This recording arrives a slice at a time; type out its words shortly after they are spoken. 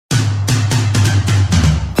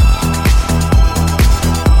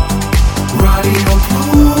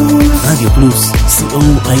פלוס,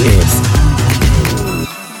 COIS.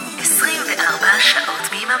 24 שעות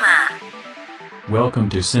ביממה. Welcome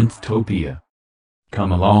to Synthtopia.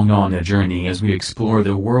 Come along on a journey as we explore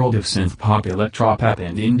the world of synth pop, electropop,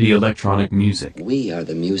 and indie electronic music. We are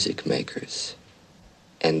the music makers,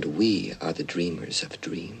 and we are the dreamers of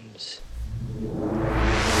dreams.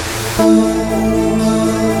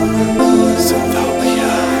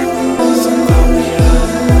 Synthtopia, Synthtopia,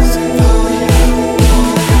 Synthtopia.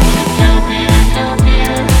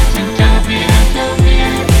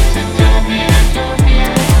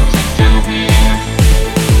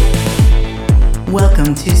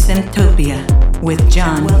 Welcome to Synthtopia with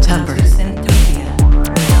John Tupper.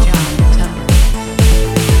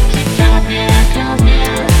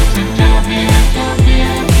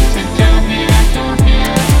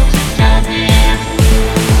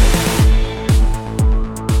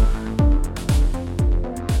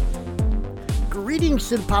 Greetings,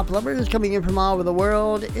 synth pop lovers coming in from all over the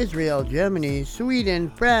world: Israel, Germany,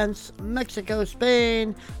 Sweden, France, Mexico,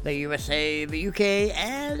 Spain, the USA, the UK,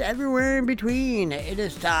 and everywhere in between. It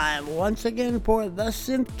is time once again for the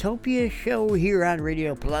Synthtopia show here on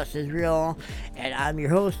Radio Plus Israel, and I'm your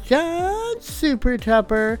host, John Super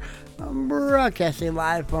Tupper, broadcasting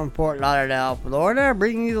live from Fort Lauderdale, Florida,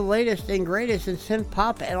 bringing you the latest and greatest in synth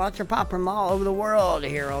pop and electropop from all over the world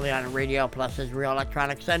here only on Radio Plus Israel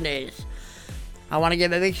Electronic Sundays. I want to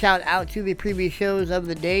give a big shout out to the previous shows of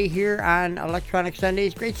the day here on Electronic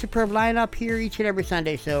Sundays. Great superb lineup here each and every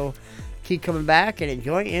Sunday, so keep coming back and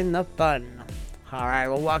enjoying the fun. Alright,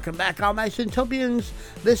 well, welcome back all my Synthopians.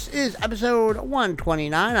 This is episode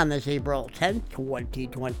 129 on this April 10th,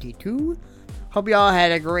 2022. Hope you all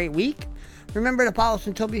had a great week. Remember to follow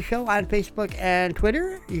Synthtopia Show on Facebook and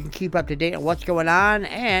Twitter. You can keep up to date on what's going on,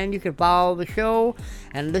 and you can follow the show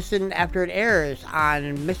and listen after it airs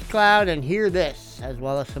on Mixcloud and Hear This, as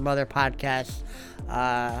well as some other podcast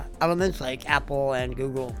elements like Apple and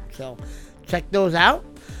Google. So check those out.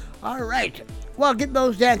 All right. Well, get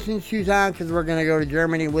those dancing shoes on, because we're going to go to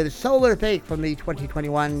Germany with Solar Fake from the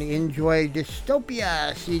 2021 Enjoy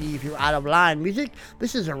Dystopia CD through Out of Line Music.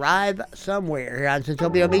 This is Arrive Somewhere here on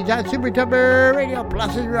Synthtopia. Me, John Super Tupper, Radio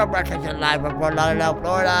Plus Israel, broadcasting live from Fort Lauderdale,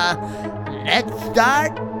 Florida. Let's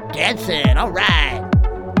start dancing. All right.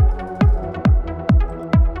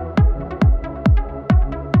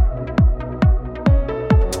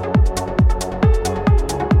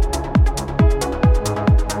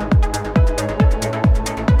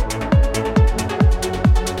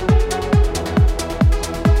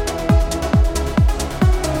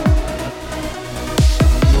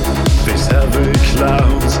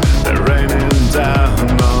 Clouds, they're raining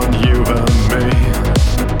down on you and me,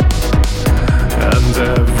 and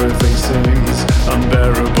everything seems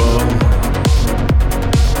unbearable.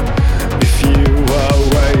 If you are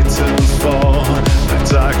waiting for that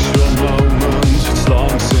actual moment, it's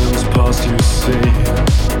long since past, you see.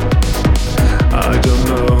 I don't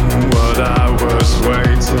know what I was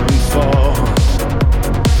waiting for.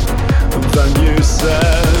 Then you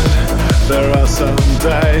said, there are some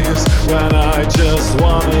days when I just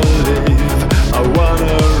wanna leave, I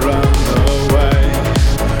wanna run away.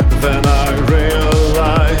 Then I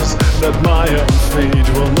realize that my own feet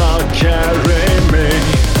will not carry me.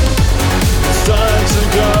 It's time to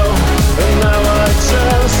go, and now I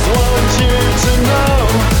just want you to know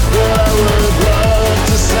that I would love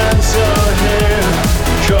to sense you're here,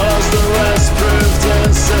 cause the rest proved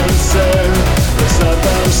insincere. Let's let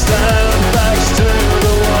them stand next to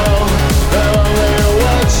the wall, they'll only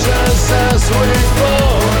watch us as we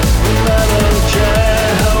fall, and I don't care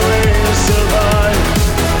how we survive.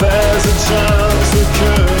 If there's a chance we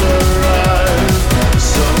could arrive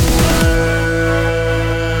somewhere.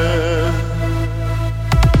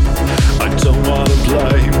 I don't wanna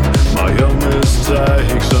blame my own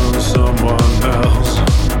mistakes on someone else,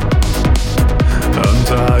 and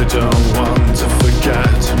I don't want to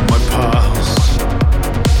forget my past.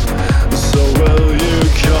 So will you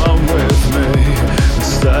come with me and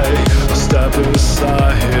stay a step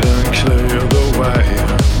aside and clear the way,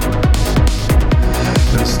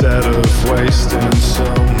 instead of wasting so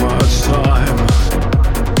much time?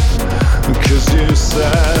 Cause you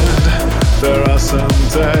said there are some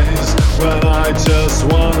days when I just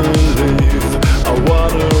wanna leave, I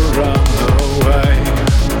wanna run away.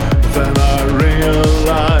 Then I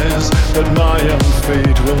realize that my own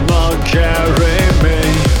feet will not carry me.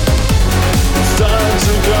 It's time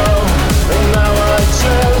to go, and now I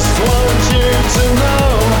just want you to know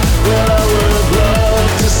that I would love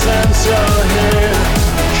to sense you're here,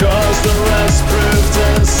 cause the rest proved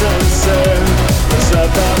insincere. Let's let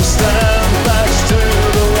them stand next to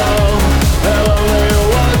the wall, they'll only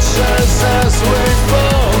watch us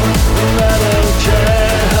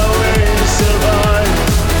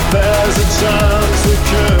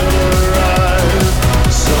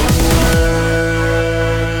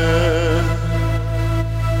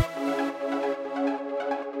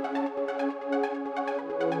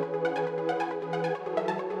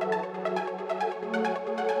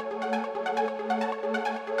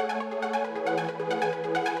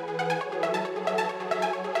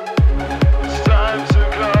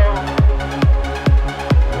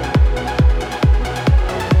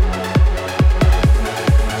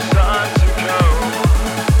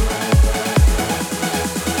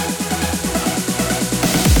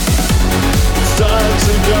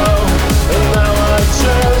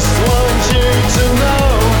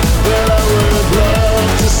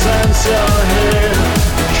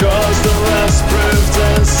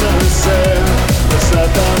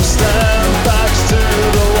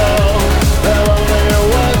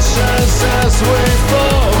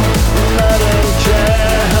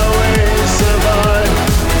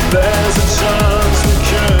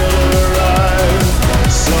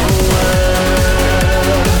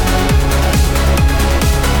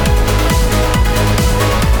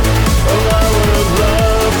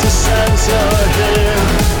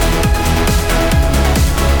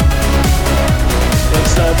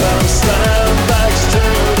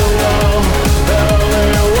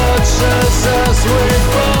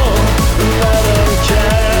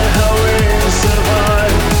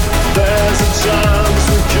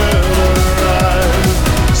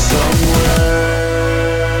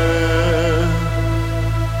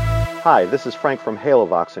Hi, this is Frank from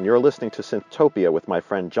Halovox, and you're listening to Synthtopia with my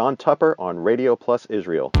friend John Tupper on Radio Plus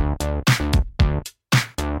Israel.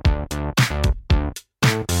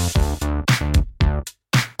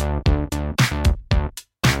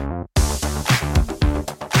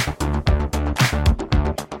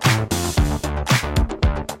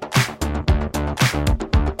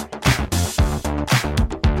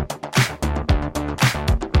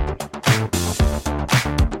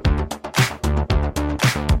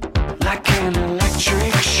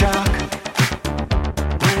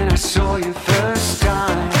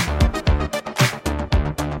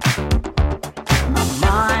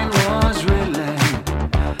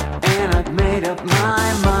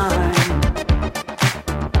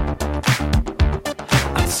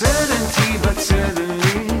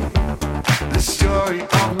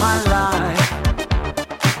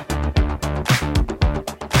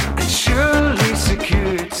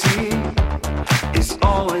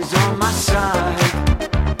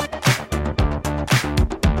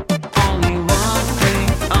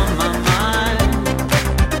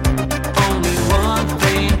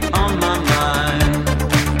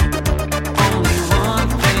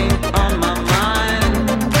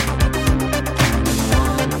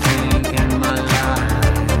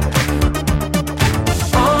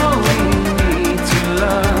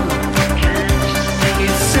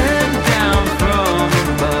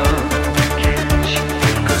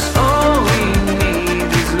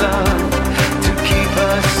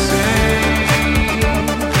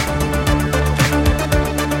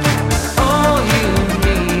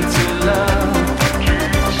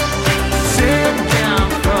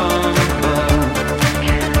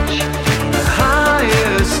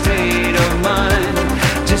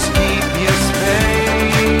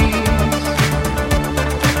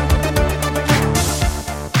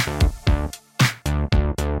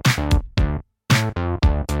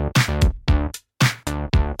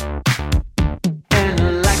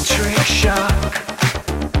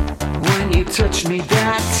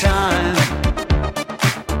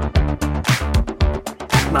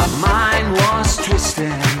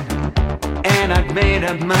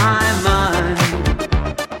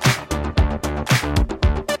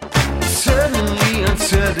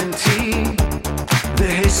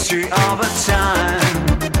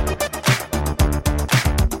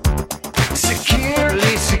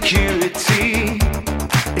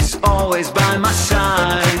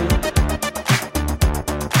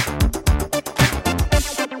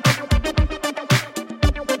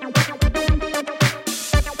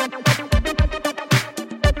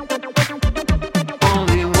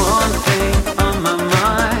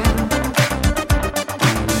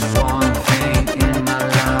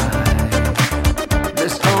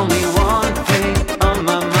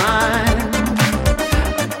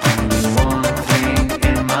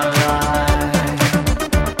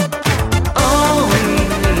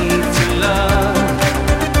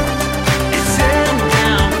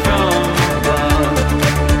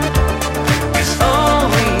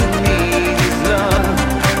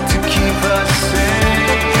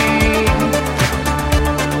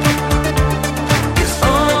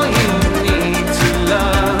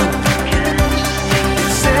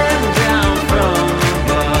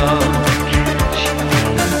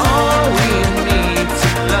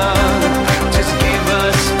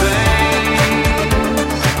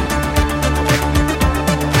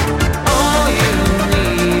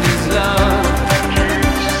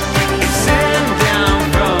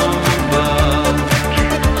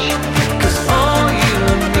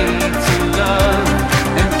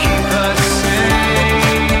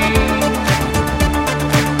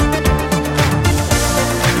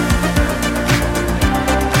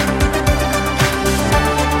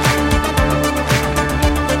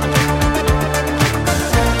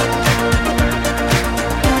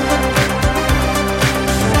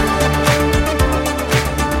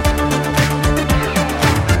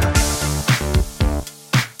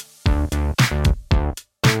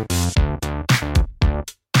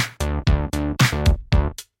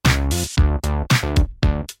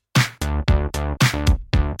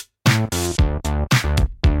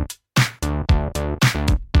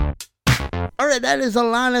 Alright, that is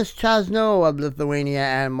Alanis Chasno of Lithuania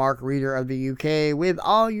and Mark Reeder of the UK with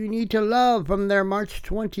All You Need to Love from their March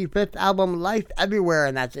 25th album Life Everywhere,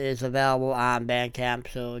 and that is available on Bandcamp,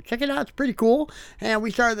 so check it out, it's pretty cool. And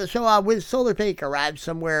we started the show out with Solar Fake, Arrived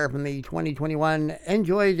Somewhere from the 2021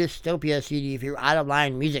 Enjoy Dystopia CD through Out of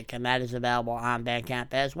Line Music, and that is available on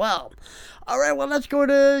Bandcamp as well. Alright, well let's go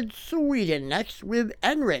to Sweden next with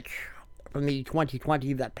Enrich from the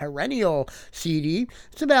 2020 The Perennial CD.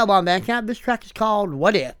 It's available on Bandcamp. This track is called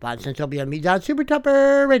What If on Synthopia Meets on Super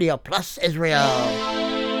Tupper Radio Plus Israel.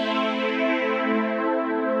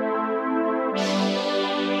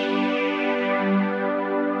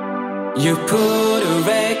 You put a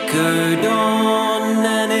record on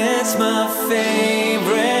and it's my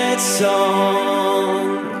favorite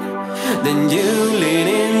song. Then you lean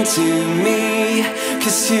into me,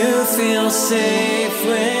 'cause you feel safe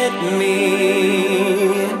with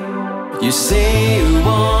me. You say you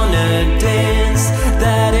wanna dance,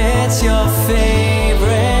 that it's your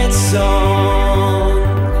favorite song.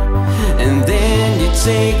 And then you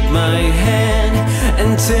take my hand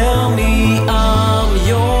and tell me I'm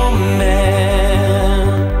your man.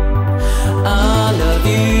 I love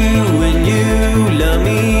you and you love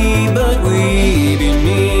me, but we've been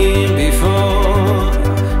mean before.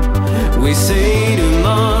 We say too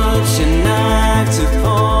much and act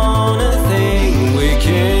upon a thing we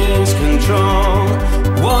can't control.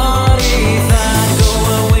 What if I go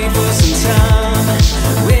away for some time?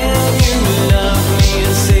 Will you love me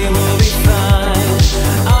and say we'll be fine?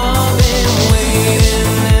 I've been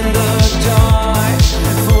waiting in the dark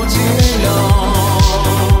for too long.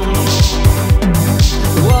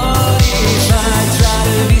 What if I try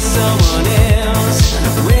to be someone else?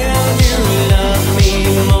 Will you love me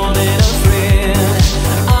more than a friend?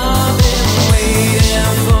 I've been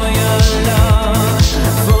waiting for your love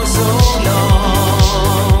for so long.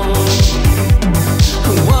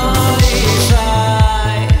 What if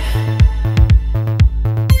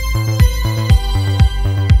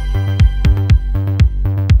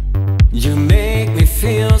you make me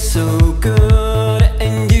feel so good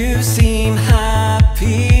and you seem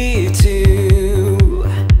happy too.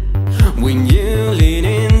 When you lean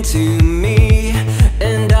into me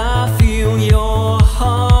and I feel your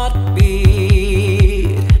heartbeat.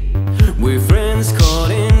 We're friends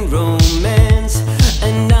caught in romance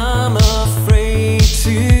and I'm afraid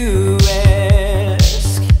to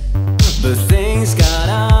ask. But things got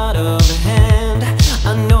out of hand.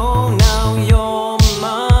 I know now you're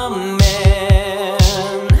my man.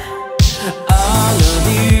 I love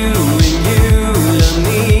you and you love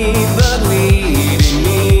me, but we didn't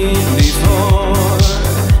mean before.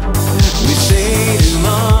 We say too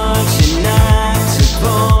much and act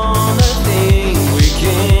upon a thing we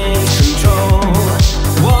can't control.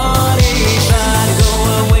 What if I go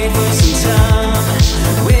away for some time?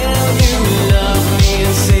 Will you love me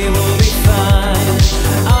and say we'll be fine?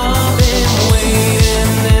 I've been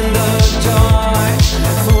waiting in the dark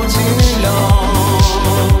for too long.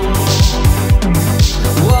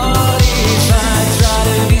 What if I try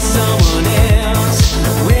to be someone else?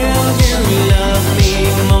 Will you love me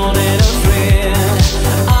more than a friend?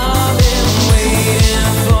 I've been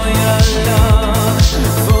waiting for your love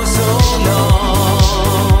for so long.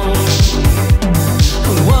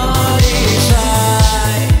 What if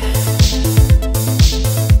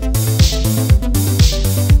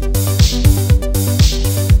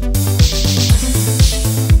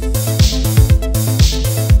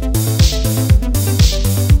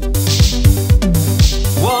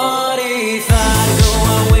What if I go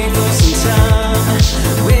away for some time?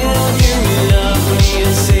 Will you love me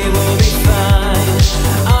and say we'll be fine?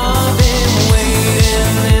 I've been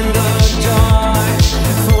waiting in the dark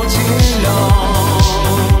for too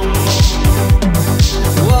long.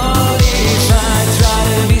 What if I try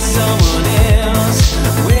to be someone else?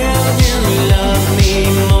 Will you love me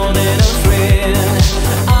more than a friend?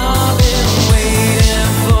 I've been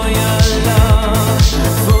waiting for your love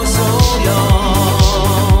for so long.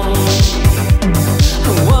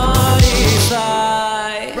 What if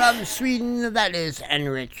From Sweden, that is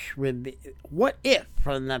Enrich with What If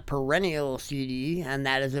from the Perennial CD, and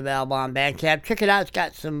that is available on Bandcamp. Check it out. It's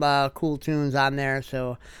got some cool tunes on there,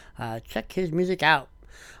 so check his music out.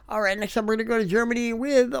 All right, next up we're going to go to Germany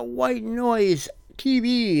with White Noise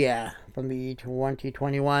TV from the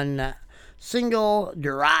 2021 single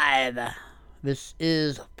Drive. This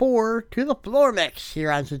is 4 to the Floor mix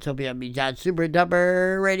here on Synthopia Meets on Super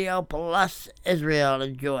Dubber Radio Plus Israel.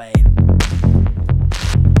 Enjoy.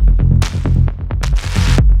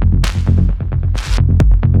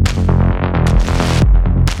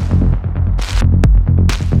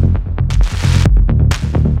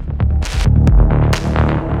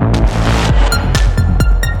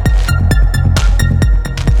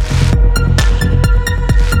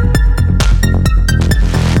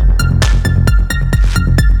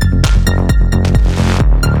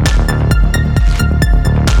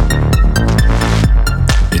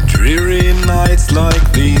 Dream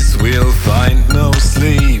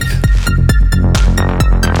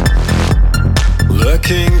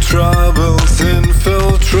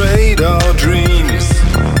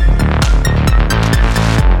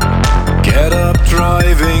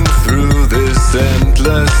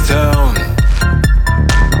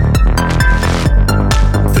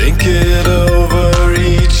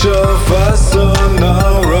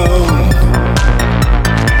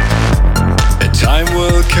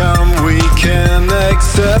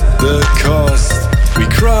accept the cost. We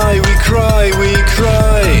cry, we cry, we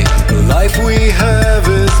cry. The life we have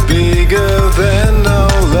is bigger than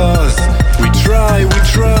our loss. We try, we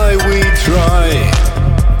try, we try.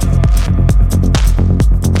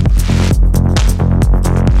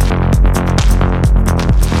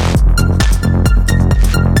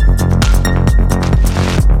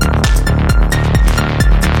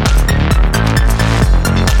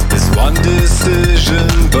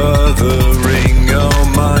 Decision bothering our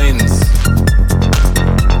minds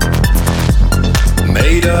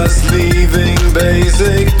made us leaving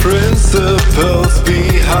basic principles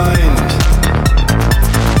behind.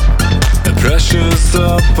 A precious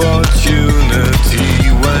opportunity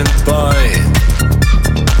went by.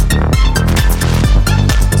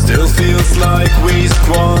 Still feels like we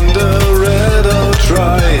squandered our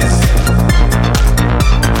tries.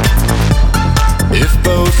 If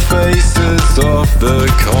both faces of the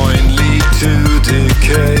coin lead to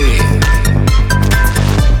decay,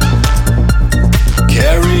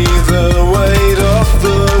 carry the weight of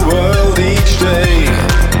the world each day.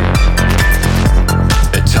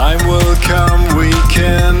 A time will come we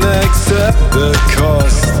can accept the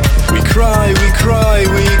cost. We cry, we cry,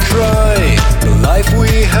 we cry. The life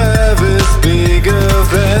we have is bigger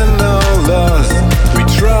than our loss. We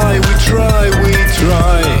try, we try, we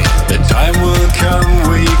try. The time will come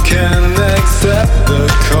we can accept the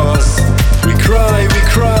cost. We cry, we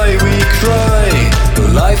cry, we cry. The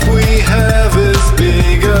life we have is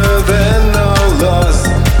bigger than our loss.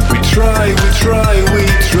 We try, we try, we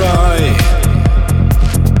try.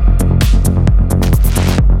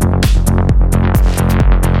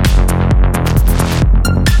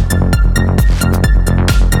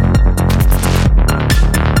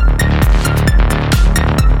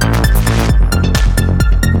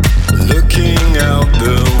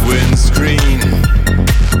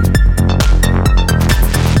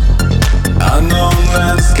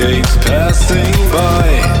 Passing by,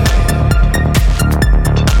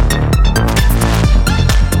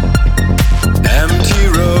 empty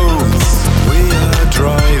roads we are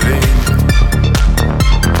driving.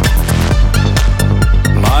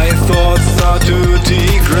 My thoughts start to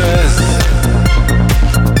digress.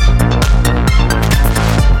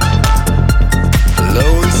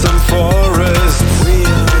 Lonesome forests we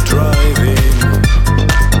are driving.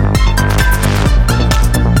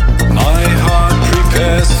 My heart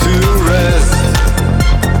prepares to rest.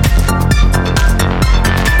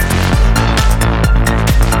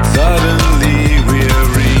 Suddenly we're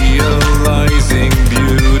realizing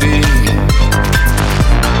beauty.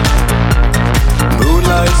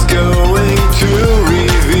 Moonlight's going to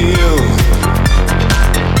reveal.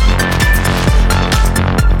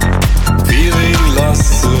 Feeling lost,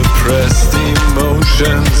 suppressed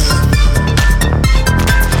emotions.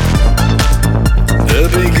 The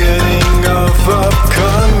beginning of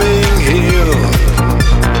upcoming heal.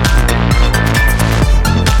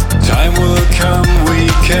 Time will come we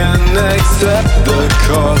can accept the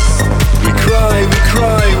cost. We cry, we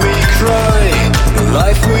cry, we cry. The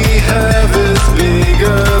life we have is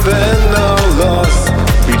bigger than our loss.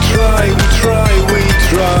 We try, we try, we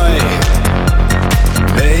try.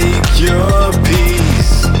 Make your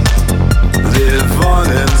peace. Live on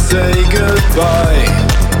and say goodbye.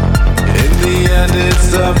 In the end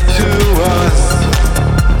it's up to us,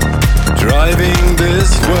 driving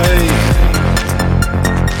this way.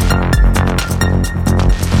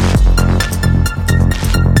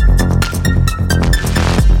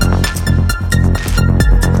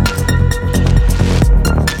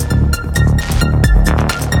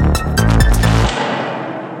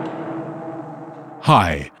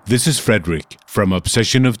 Hi, this is Frederick from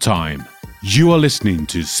Obsession of Time. You are listening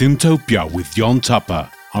to Synthopia with John Tupper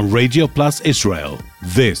on Radio Plus Israel.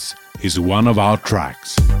 This is one of our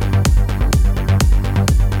tracks.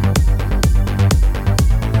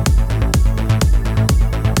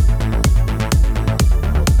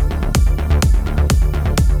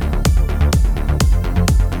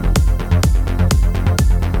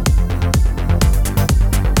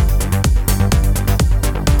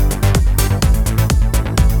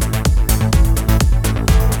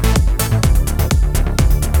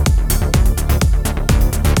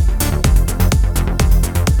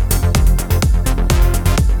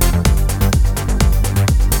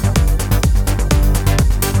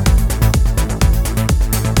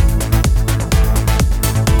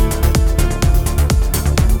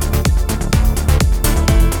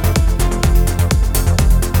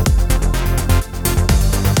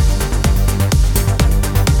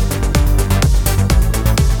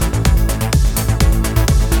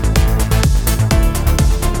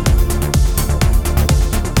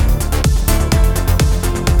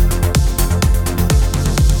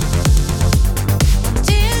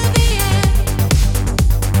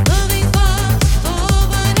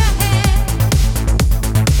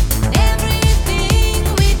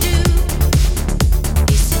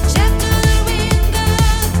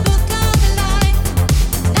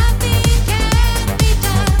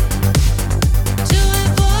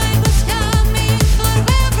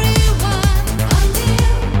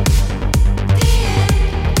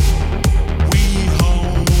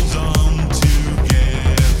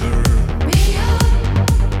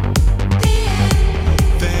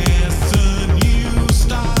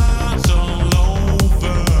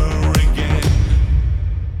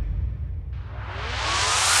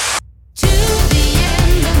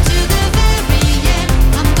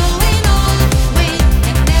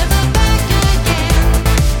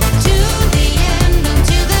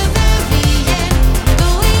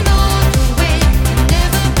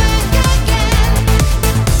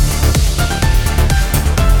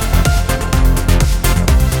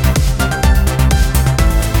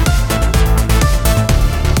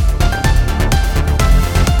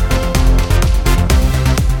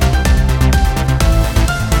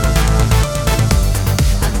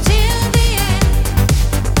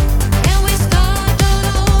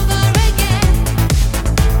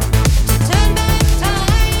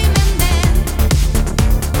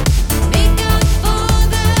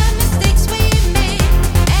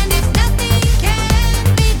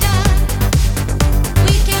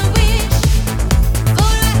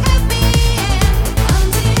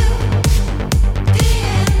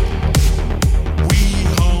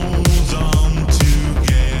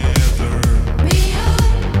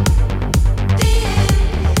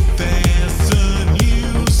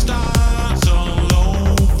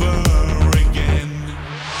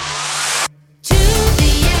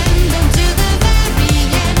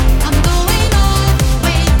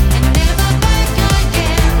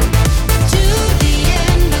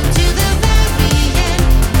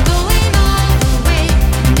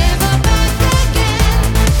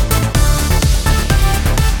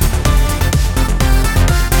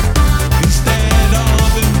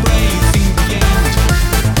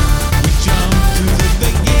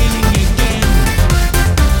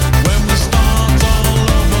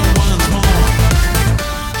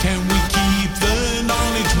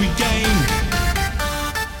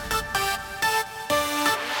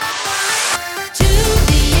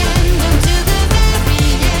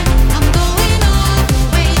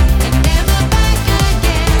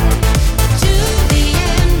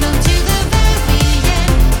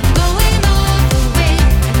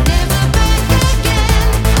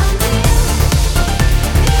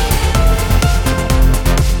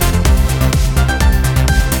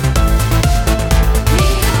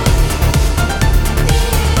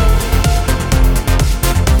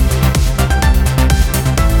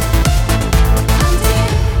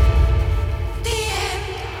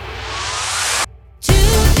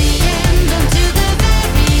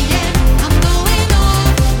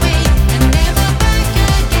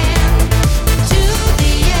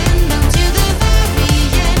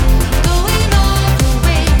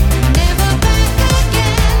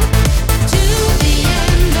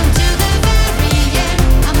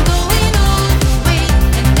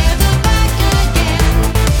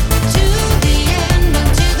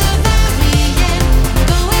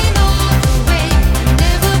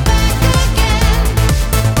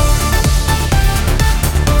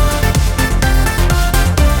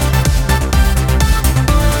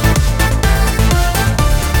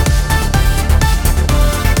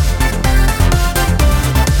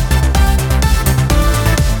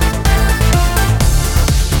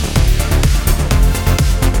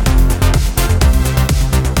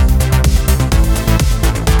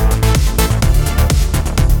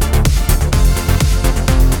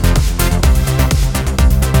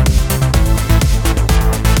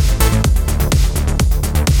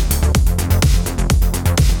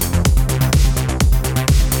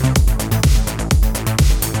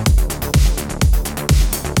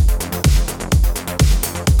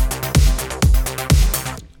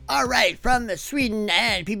 right, from Sweden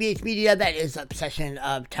and PBH Media, that is Obsession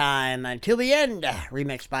of Time Until the End,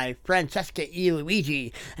 remixed by Francesca E.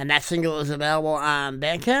 Luigi, and that single is available on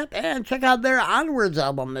Bandcamp, and check out their Onwards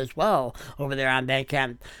album as well over there on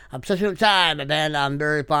Bandcamp. Obsession of Time, a band I'm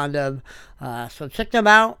very fond of, so check them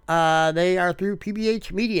out. They are through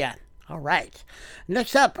PBH Media. All right.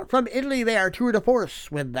 Next up, from Italy, they are Tour de Force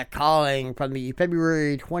with The Calling from the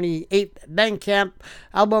February 28th Bandcamp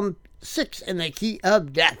album 6 in the Key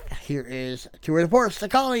of Death. Here is Tour de Force, The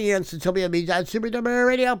Calling, and Synthopia Beats on Super Duper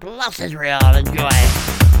Radio Plus Israel. Enjoy.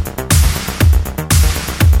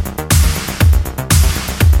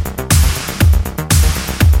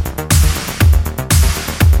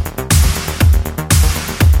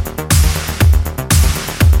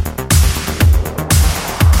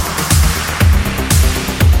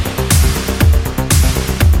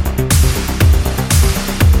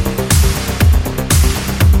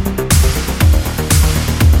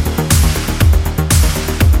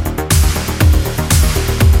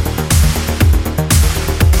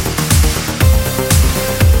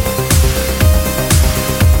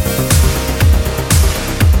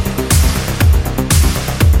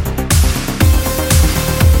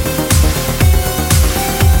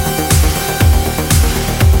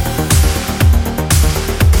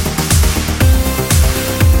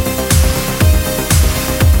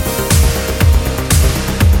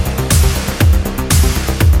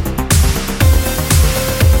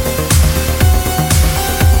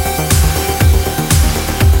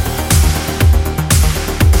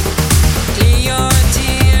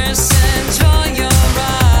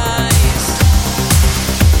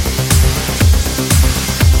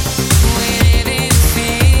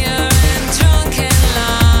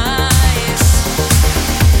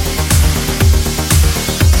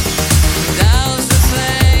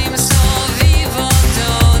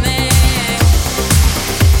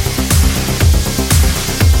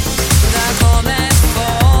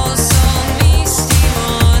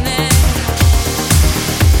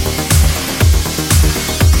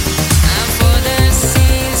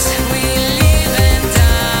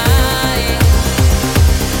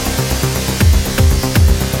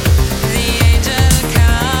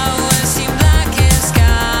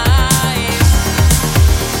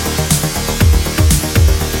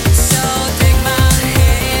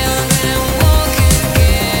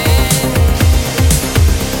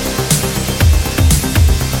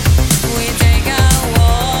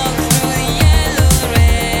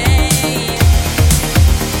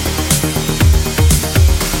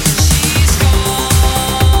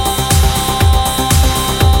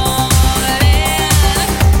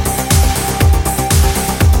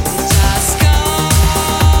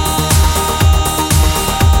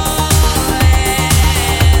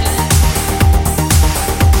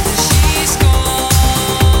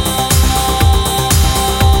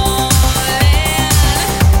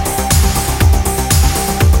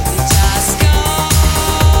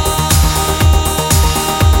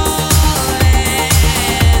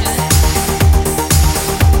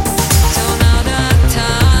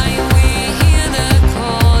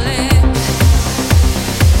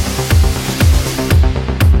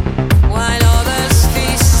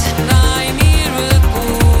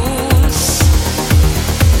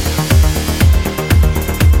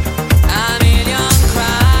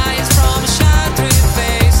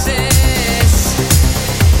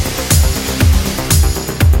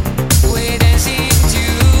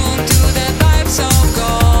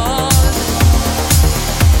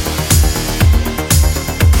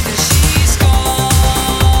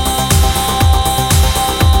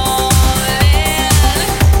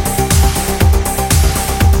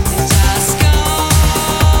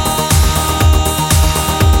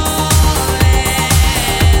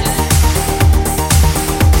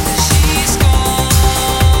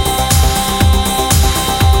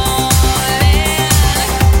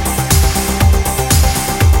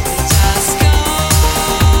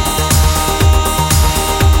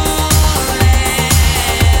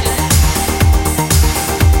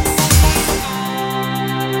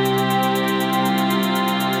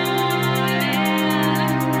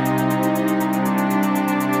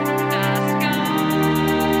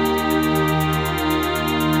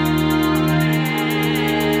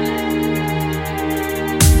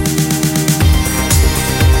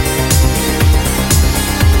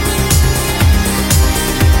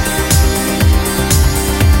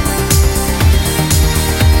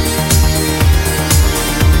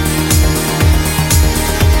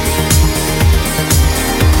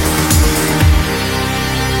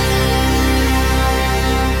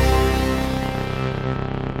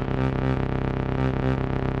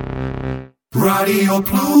 Radio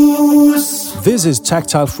Plus. This is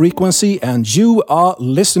Tactile Frequency, and you are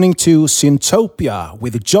listening to Syntopia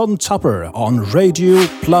with John Tupper on Radio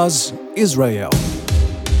Plus Israel.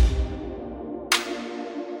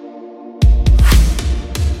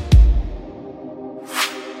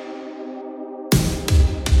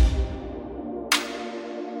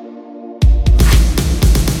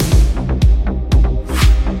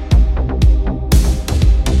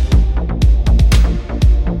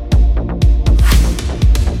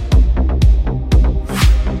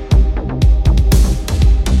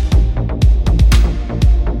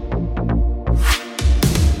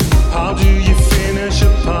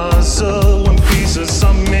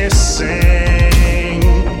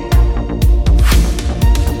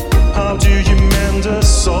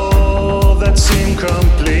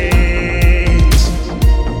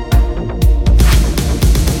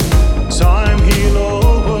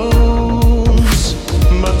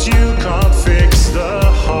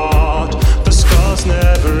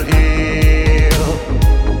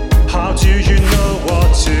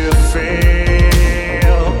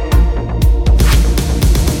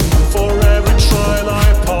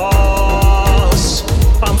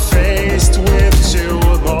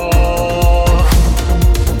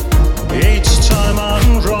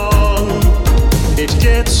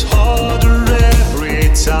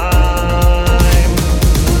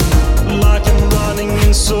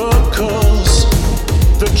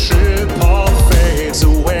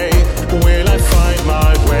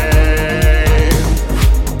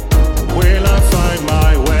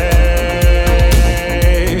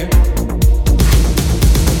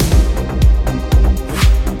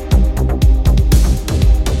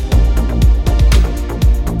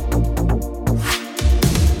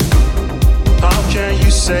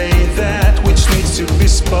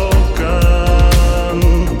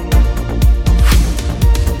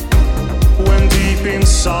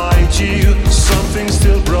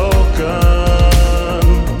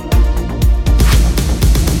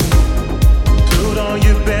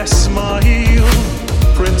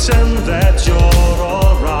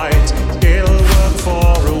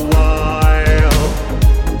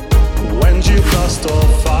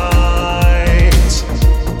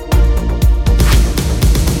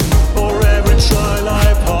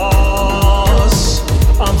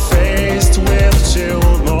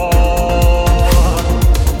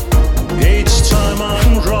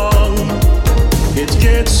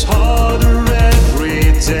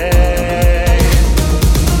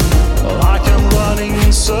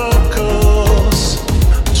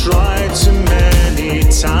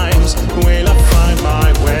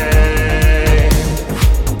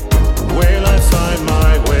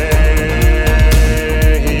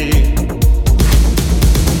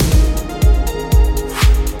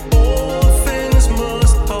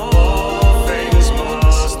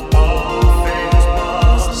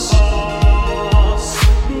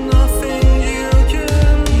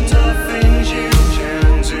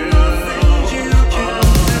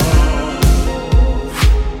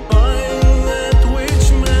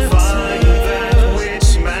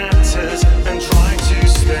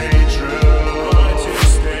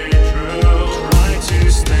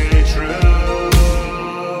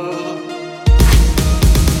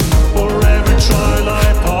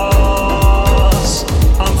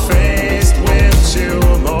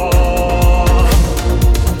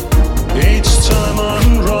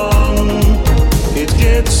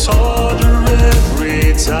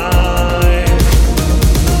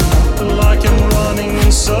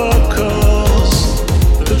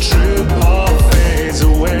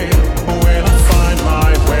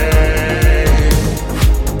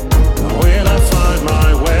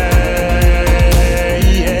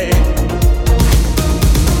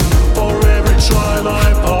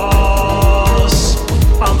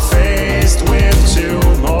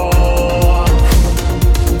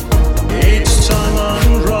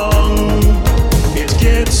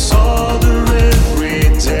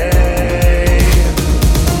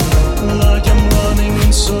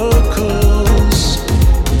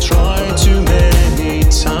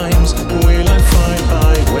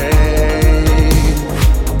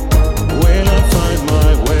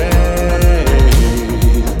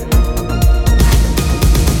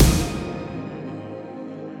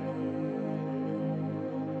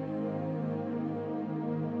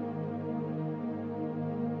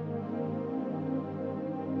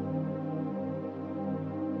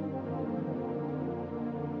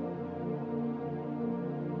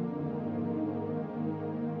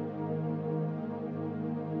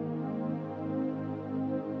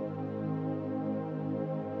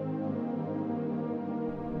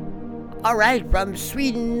 Alright, from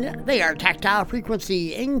Sweden, they are Tactile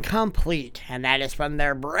Frequency Incomplete, and that is from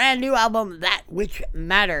their brand new album, That Which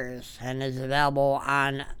Matters, and is available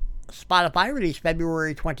on Spotify, released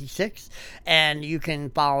February 26th, and you can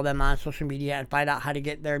follow them on social media and find out how to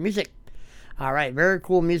get their music. Alright, very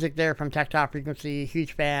cool music there from Tactile Frequency,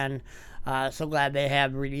 huge fan, so glad they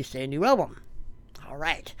have released a new album.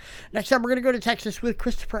 Alright, next up we're going to go to Texas with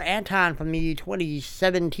Christopher Anton from the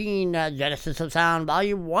 2017 Genesis of Sound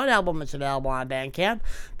Volume 1 album. It's available on Bandcamp.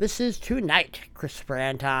 This is Tonight, Christopher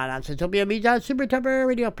Anton on Synthopia Media Super Tupper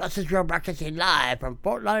Radio Plus Israel, broadcasting live from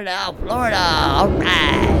Fort Lauderdale, Florida.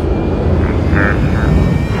 Alright.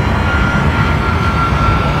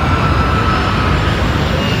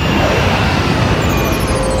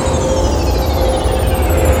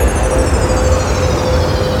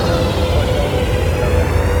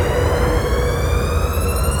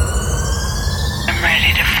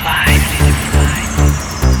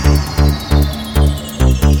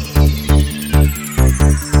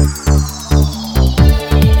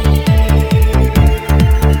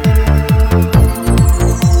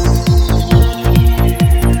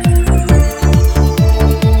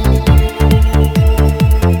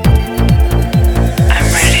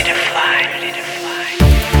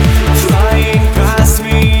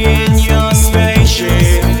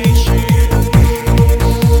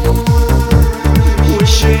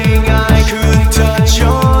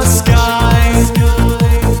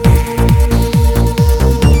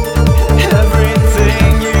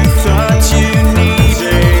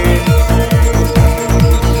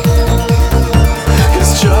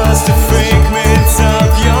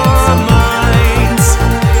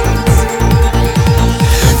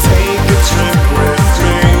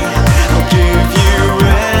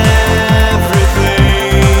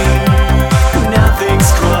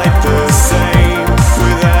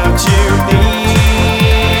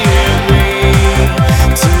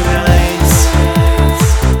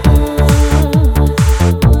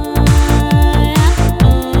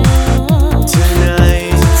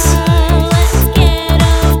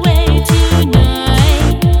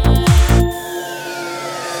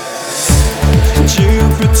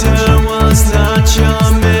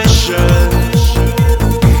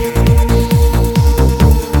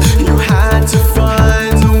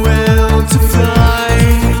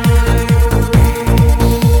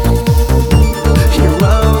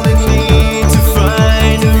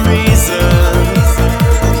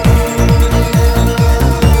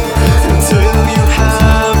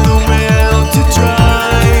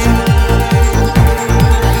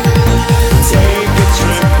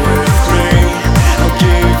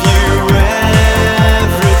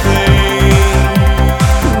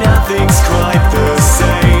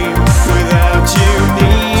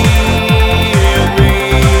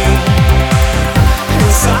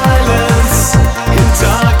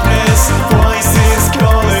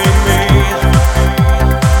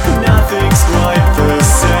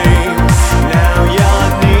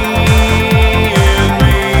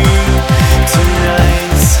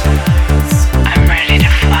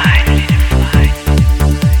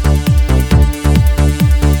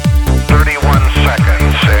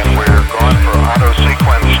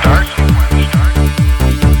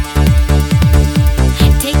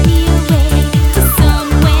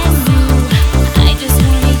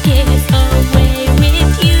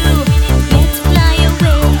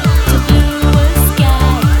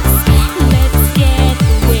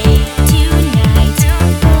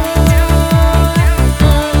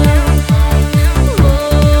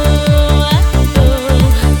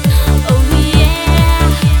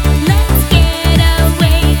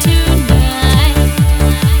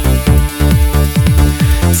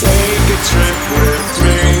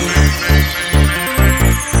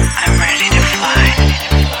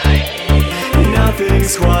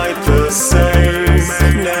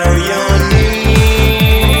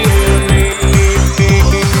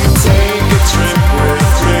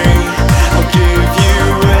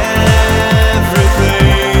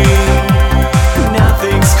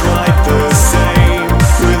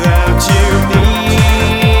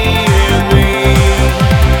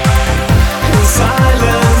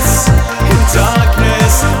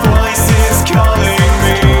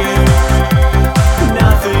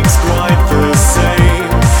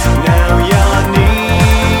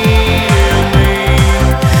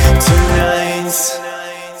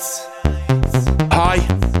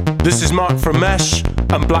 This is Mark from Mesh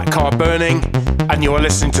and Black Car Burning, and you are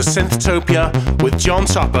listening to Synthtopia with John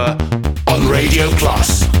Tupper on Radio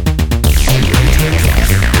Plus. On Radio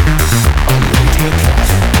Plus. On Radio Plus.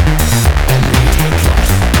 On Radio Plus.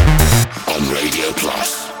 On Radio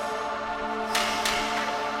Plus.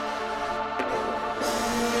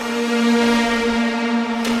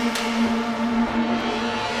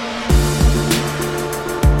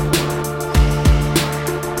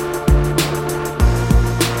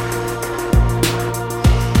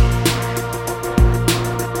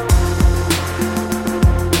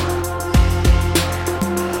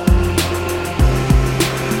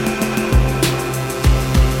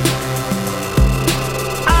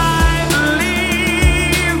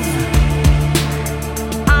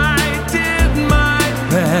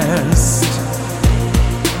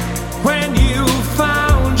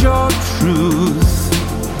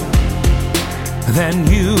 then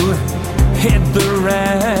you hit the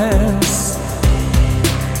rest.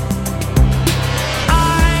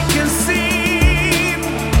 I can see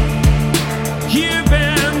you've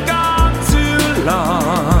been gone too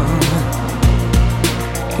long.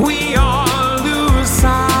 We all lose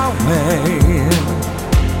our way.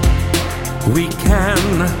 We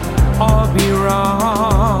can all be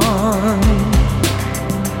wrong.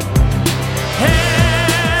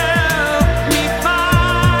 Help me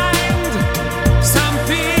find some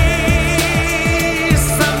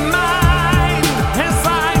peace of mind as I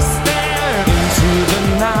stare into the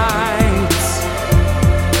night,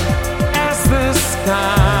 as the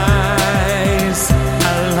skies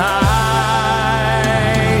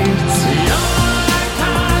alight. Your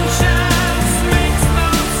conscience makes no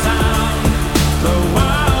sound. The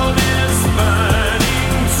world is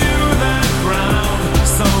burning to the ground.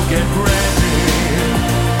 So get ready.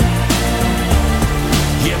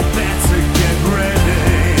 You better get ready.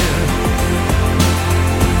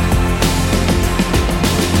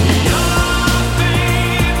 Your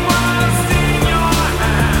fate was in your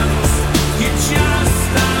hands. You just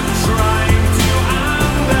stopped trying to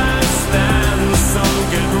understand. So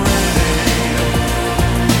get ready.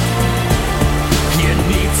 You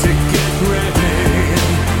need to get ready.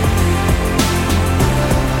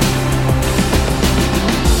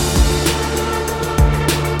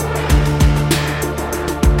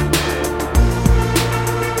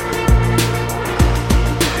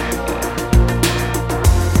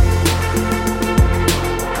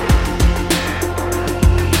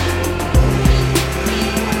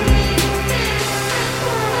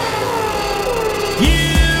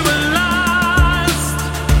 You were lost.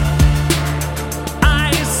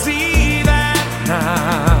 I see that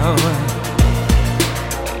now.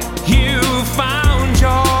 You found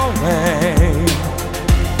your way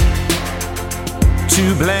to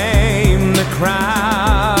blame the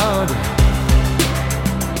crowd.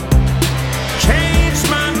 Changed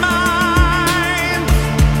my mind,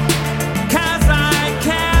 'cause I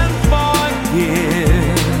can't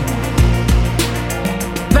forgive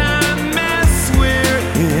the mess we're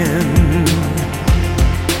in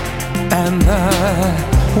and the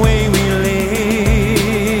way we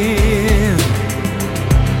live.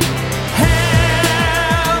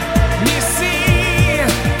 Help me see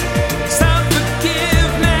some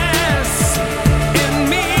forgiveness in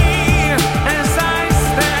me as I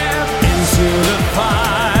step into the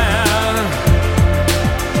fire,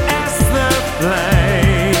 as the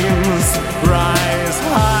flames rise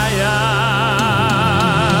higher.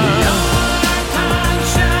 Your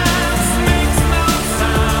conscience makes no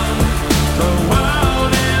sound. The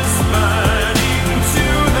world is burning to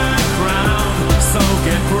the ground. So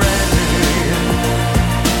get ready.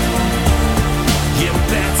 You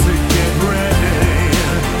better get ready.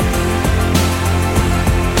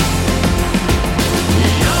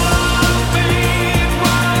 Your fate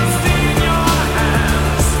was in your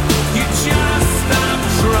hands. You just stopped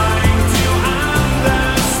trying to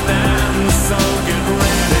understand. So get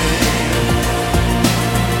ready.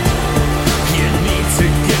 You need to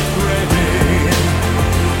get ready.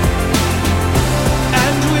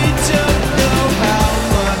 And we don't know how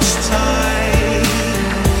much time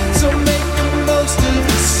to make the most of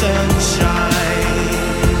the sunshine.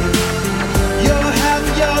 You'll have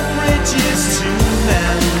your bridges to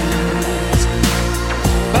mend,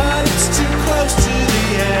 but it's too close to the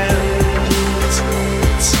end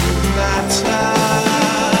to matter.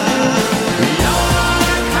 Your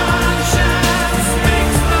conscience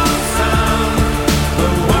makes no sound. The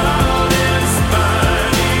world is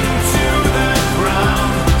burning to the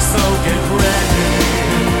ground. So get ready.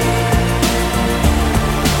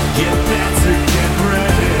 You better get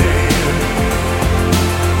ready.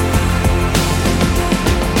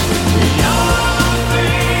 Your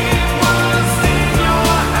fate was in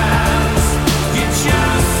your hands. You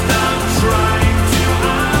just stopped trying to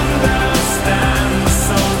understand.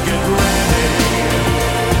 So get ready.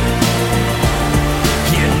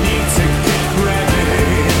 You need to get ready.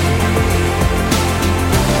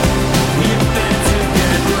 You better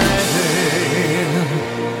get ready.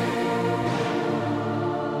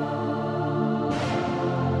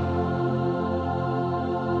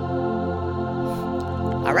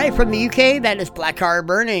 All right, from the UK, that is Black Car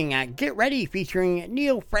Burning. Get Ready, featuring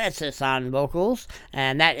Neil Francis on vocals.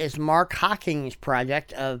 And that is Mark Hawking's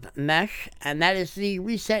project of Mesh. And that is the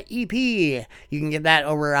Reset EP. You can get that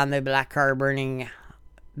over on the Black Car Burning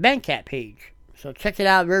Bandcamp page. So check it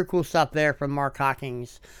out. Very cool stuff there from Mark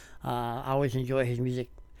Hawkins. I always enjoy his music.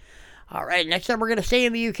 All right, next up we're going to stay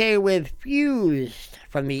in the UK with Fused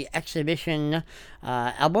from the Exhibition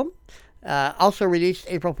album. Also released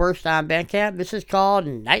April 1st on Bandcamp. This is called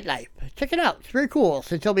Nightlife. Check it out. It's very cool.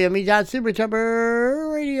 Synthopia, me, John Super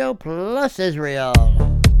Tupper, Radio Plus Israel.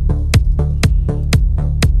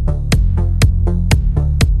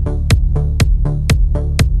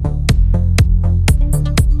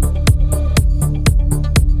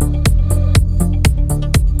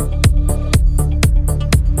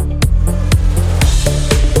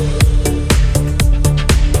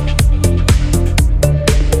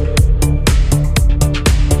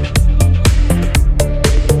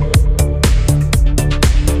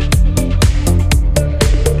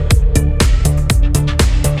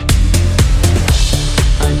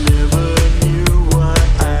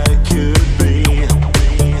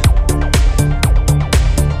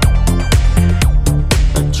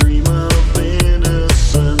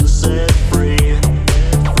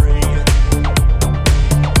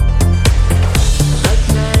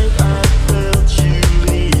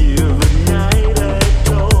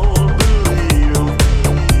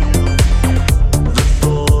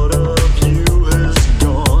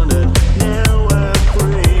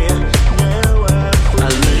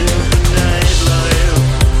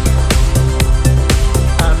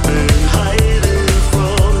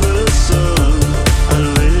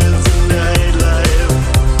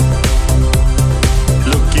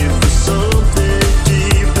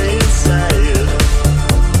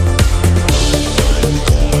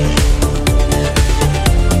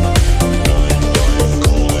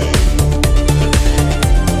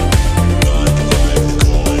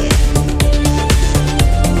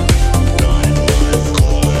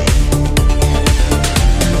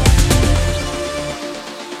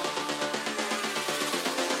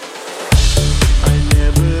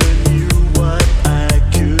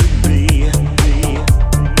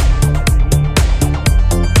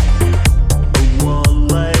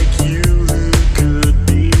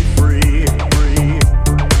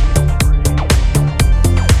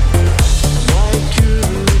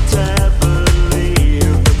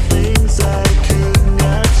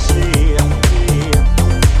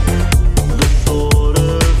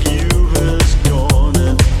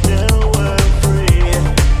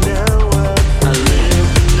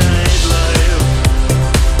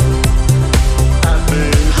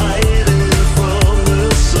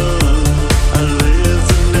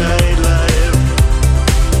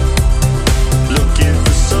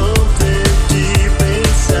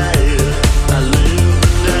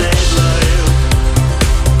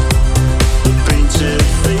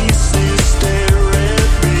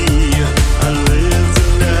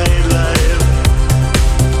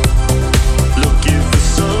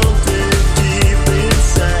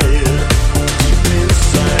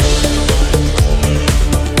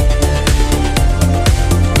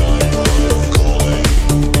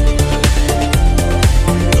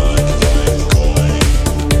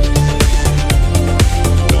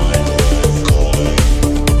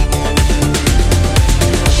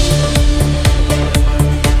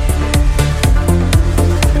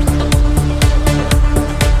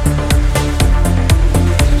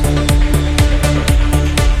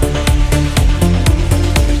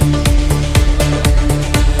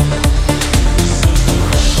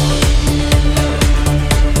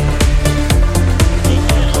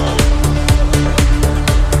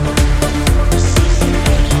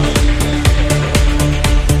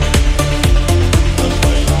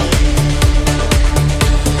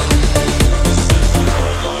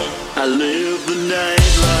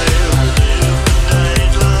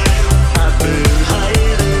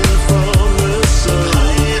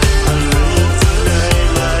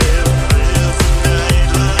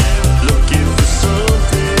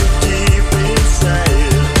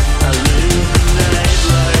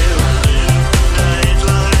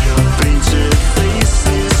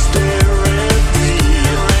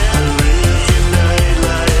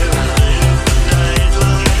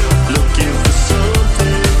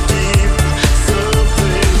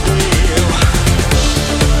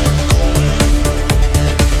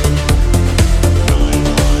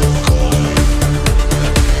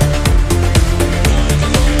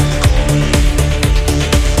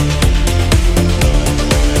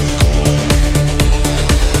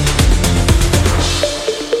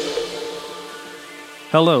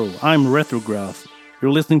 Hello, I'm Retrograth.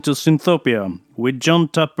 You're listening to Synthopia with John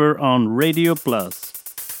Tupper on Radio Plus.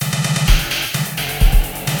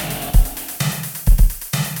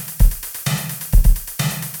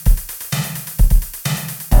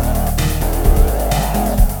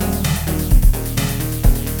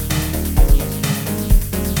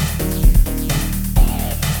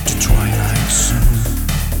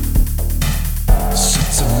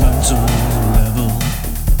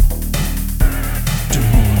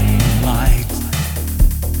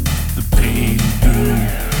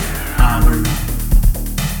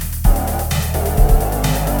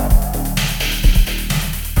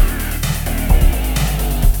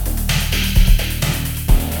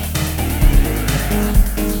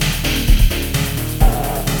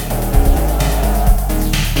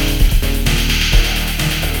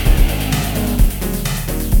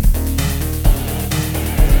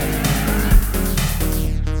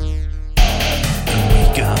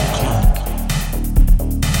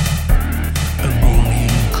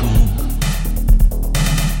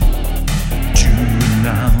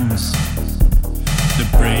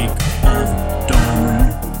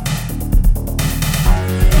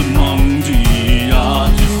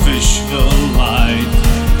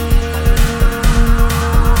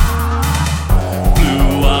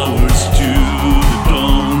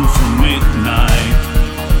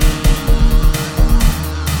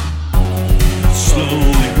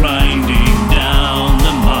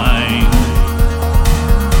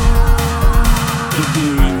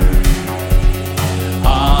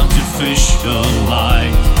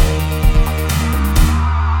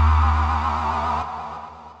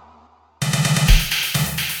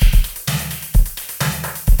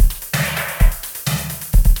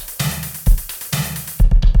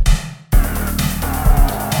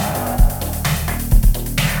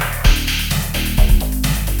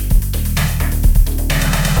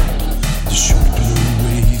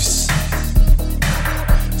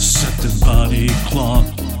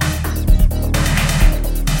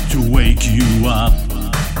 you up,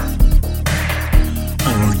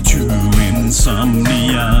 or to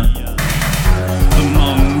insomnia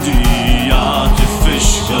among the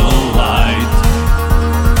artificial light.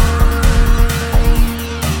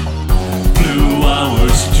 Blue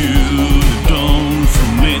hours to the dawn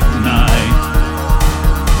from midnight,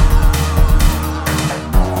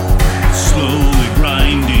 slowly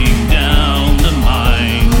grinding down the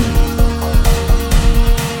mind.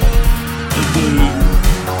 The blue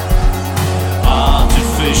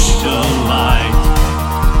artificial light.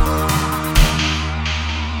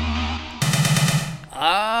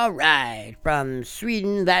 All right, from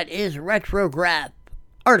Sweden, that is Retrograph,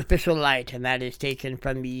 Artificial Light, and that is taken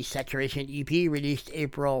from the Saturation EP released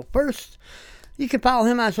April 1st. You can follow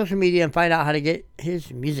him on social media and find out how to get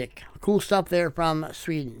his music. Cool stuff there from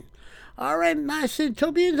Sweden. All right, my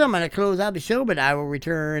Synthtopians, I'm going to close out the show, but I will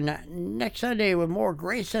return next Sunday with more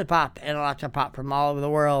great synth pop and electro pop from all over the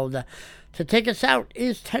world. To take us out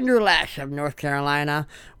is Tender Lash of North Carolina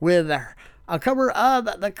with a cover of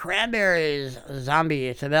the Cranberries' Zombie.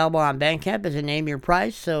 It's available on Bandcamp as a Name Your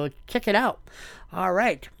Price, so check it out. All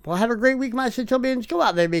right, well, have a great week, my Synthtopians. Go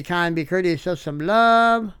out there, be kind, be courteous, show some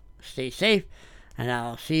love, stay safe, and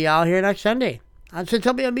I'll see y'all here next Sunday on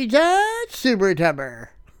Synthtopia. Be just Super Tupper.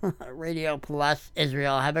 Radio Plus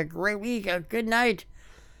Israel. Have a great week, a good night,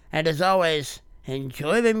 and as always,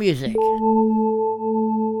 enjoy the music.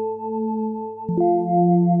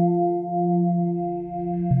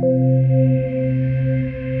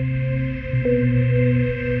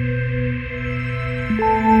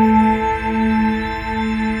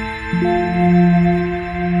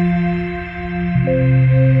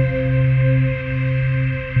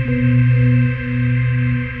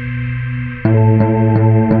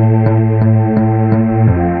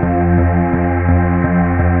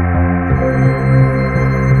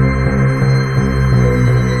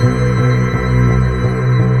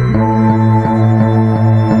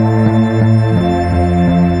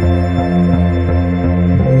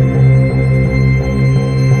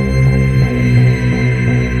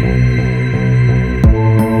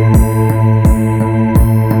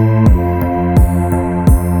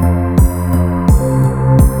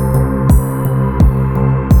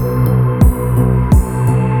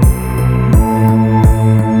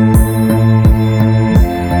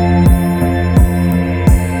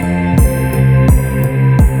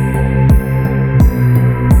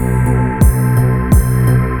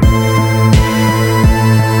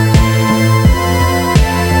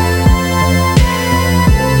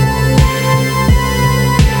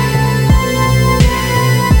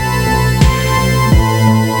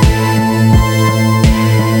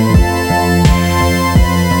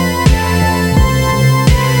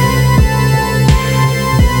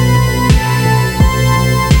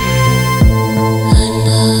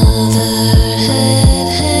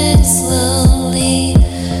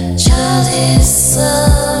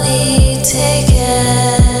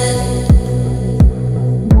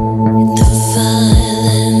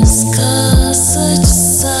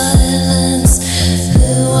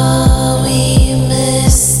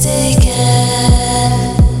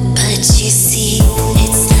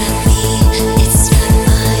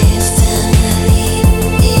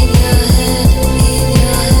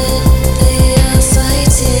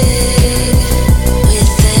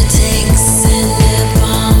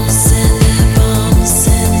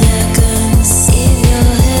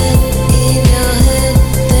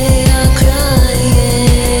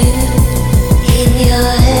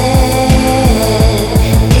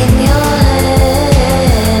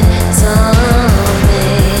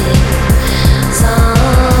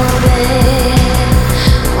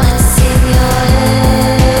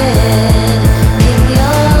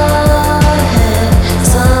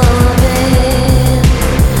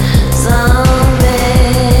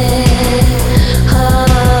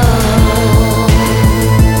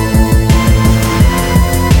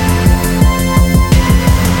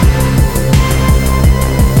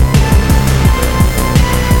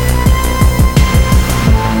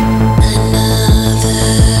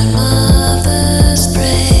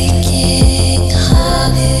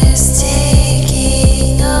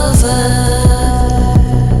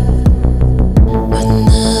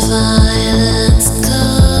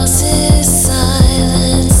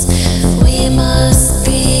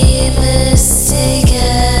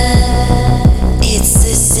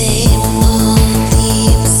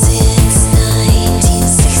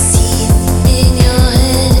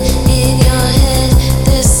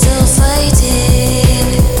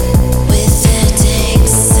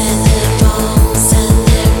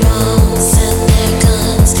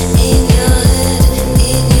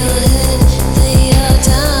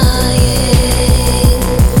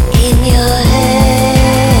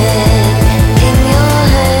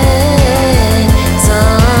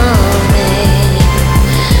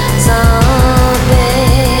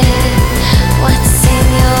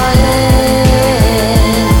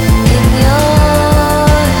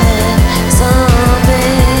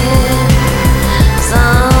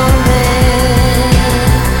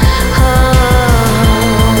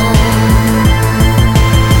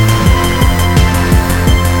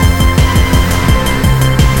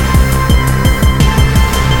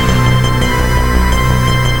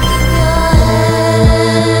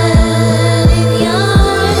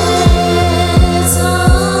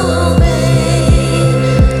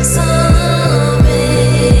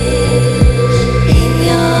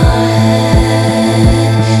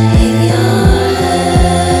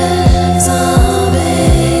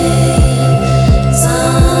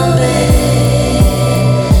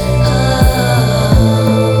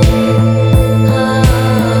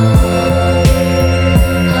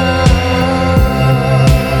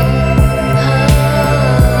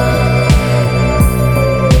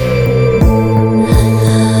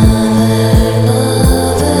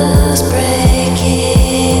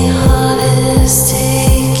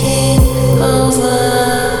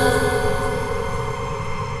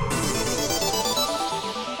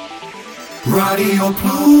 רדיו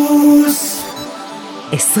פלוס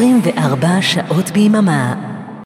 24 שעות ביממה